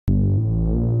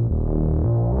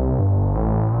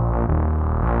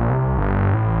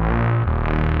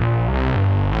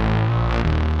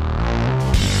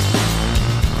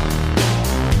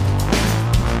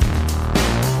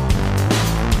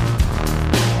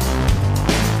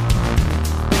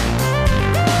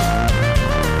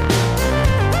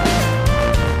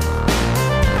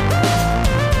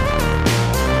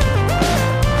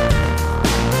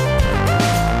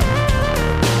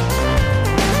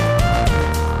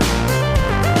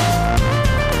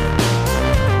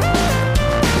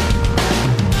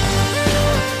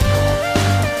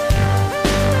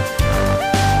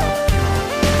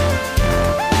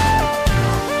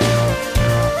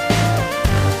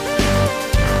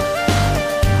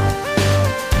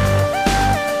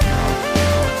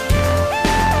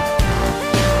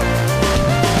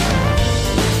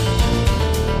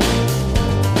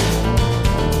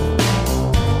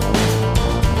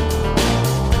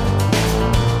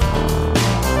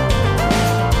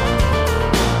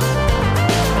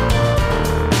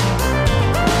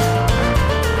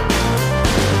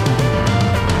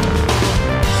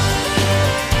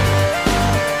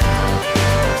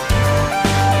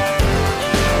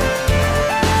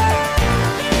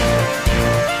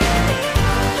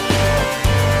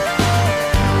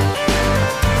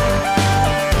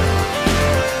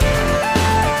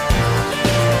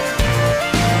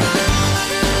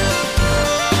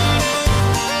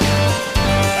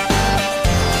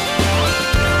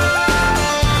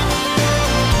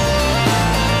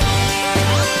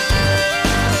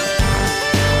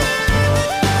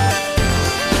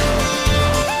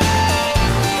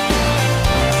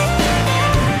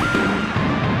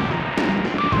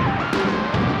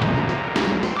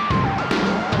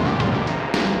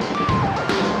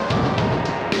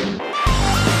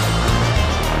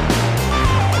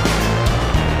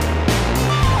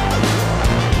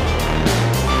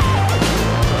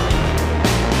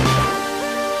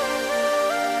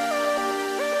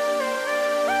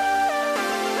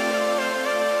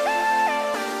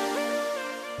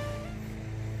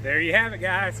there you have it,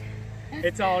 guys.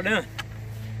 It's all done.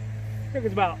 Took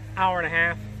us about an hour and a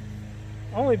half,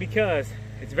 only because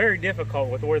it's very difficult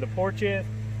with where the porch is,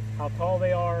 how tall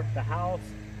they are, the house,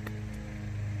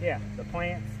 yeah, the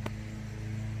plants.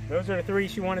 Those are the three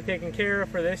she wanted taken care of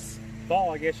for this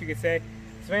fall, I guess you could say.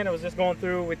 Savannah was just going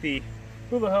through with the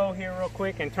hula hoe here real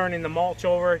quick and turning the mulch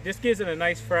over. Just gives it a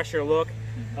nice fresher look.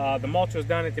 The mulch was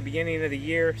done at the beginning of the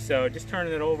year, so just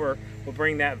turning it over will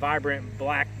bring that vibrant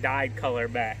black dyed color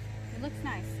back. It looks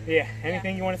nice. Yeah,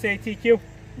 anything you want to say, TQ?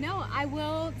 No, I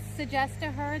will suggest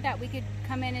to her that we could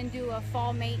come in and do a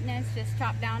fall maintenance, just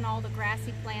chop down all the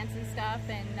grassy plants and stuff,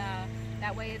 and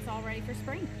that way it's all ready for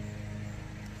spring.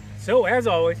 So, as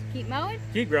always, keep mowing,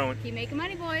 keep growing, keep making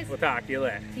money, boys. We'll talk to you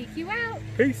later. TQ out.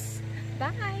 Peace.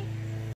 Bye.